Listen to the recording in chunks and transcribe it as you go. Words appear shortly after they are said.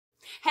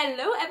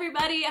Hello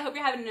everybody, I hope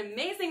you're having an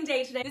amazing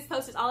day today. This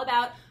post is all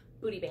about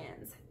booty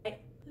bands.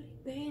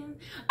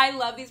 I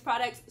love these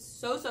products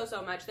so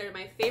much. They're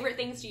my favorite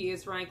things to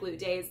use for my glute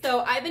days.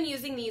 So I've been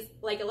using these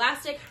like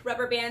elastic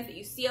rubber bands that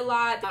you see a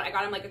lot. I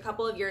got them like a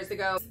couple of years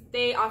ago.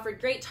 They offered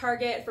great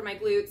target for my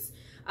glutes,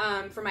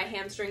 for my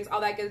hamstrings,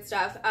 all that good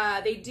stuff.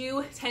 They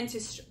do tend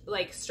to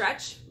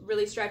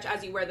really stretch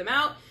as you wear them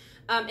out.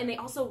 And they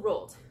also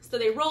rolled. So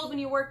they rolled when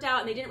you worked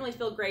out and they didn't really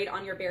feel great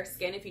on your bare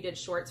skin if you did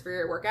shorts for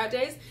your workout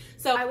days.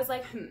 So I was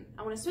like,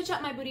 I want to switch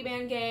up my booty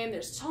band game.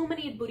 There's so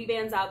many booty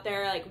bands out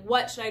there. Like,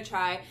 what should I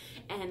try?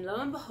 And lo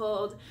and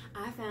behold,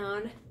 I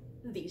found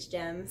these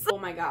gems. Oh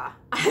my God.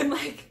 I'm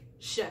like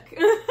shook.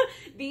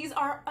 These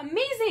are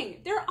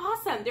amazing. They're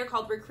awesome. They're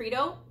called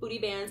Recredo booty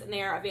bands and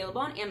they are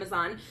available on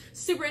Amazon.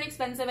 Super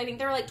inexpensive. I think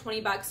they're like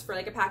 20 bucks for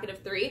like a packet of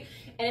 3.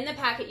 And in the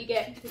packet you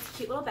get this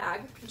cute little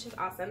bag, which is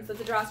awesome. So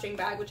it's a drawstring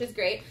bag, which is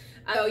great.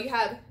 So you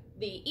have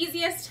the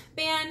easiest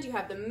band, you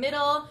have the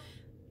middle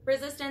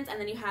resistance, and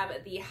then you have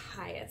the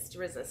highest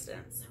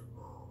resistance.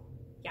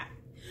 Yeah,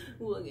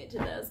 we'll get to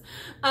those.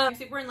 I'm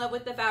super in love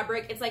with the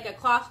fabric. It's like a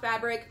cloth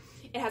fabric.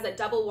 It has a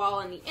double wall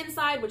on the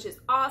inside, which is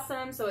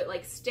awesome. So it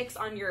like sticks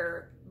on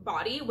your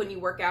body when you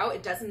work out.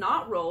 It does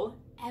not roll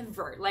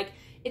ever. Like,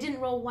 it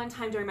didn't roll one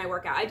time during my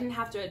workout. I didn't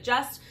have to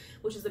adjust,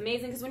 which is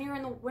amazing because when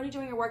you're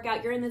doing your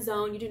workout, you're in the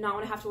zone. You do not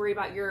want to have to worry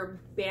about your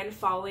band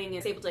falling.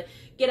 It's able to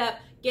get up,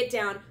 get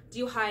down,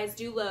 do highs,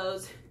 do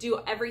lows, do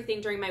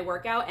everything during my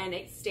workout, and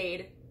it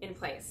stayed in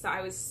place. So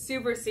I was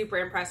super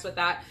impressed with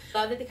that.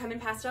 Love that they come in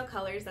pastel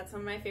colors. That's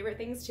one of my favorite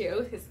things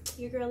too, because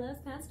your girl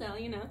loves pastel,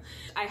 you know.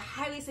 I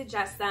highly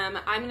suggest them.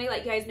 I'm gonna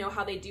let you guys know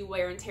how they do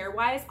wear and tear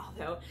wise,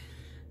 although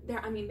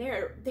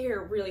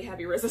they're really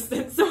heavy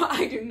resistant, so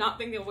I do not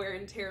think they'll wear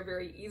and tear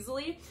very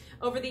easily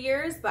over the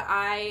years, but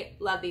I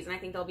love these and I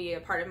think they'll be a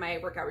part of my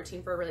workout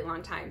routine for a really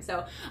long time.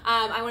 So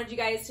I wanted you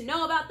guys to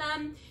know about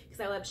them because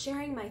I love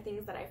sharing my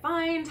things that I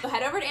find. So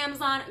head over to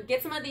Amazon,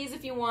 get some of these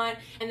if you want,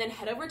 and then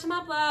head over to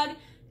my blog,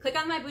 click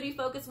on my Booty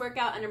Focus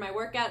workout under my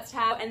workouts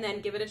tab, and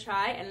then give it a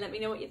try and let me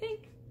know what you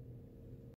think.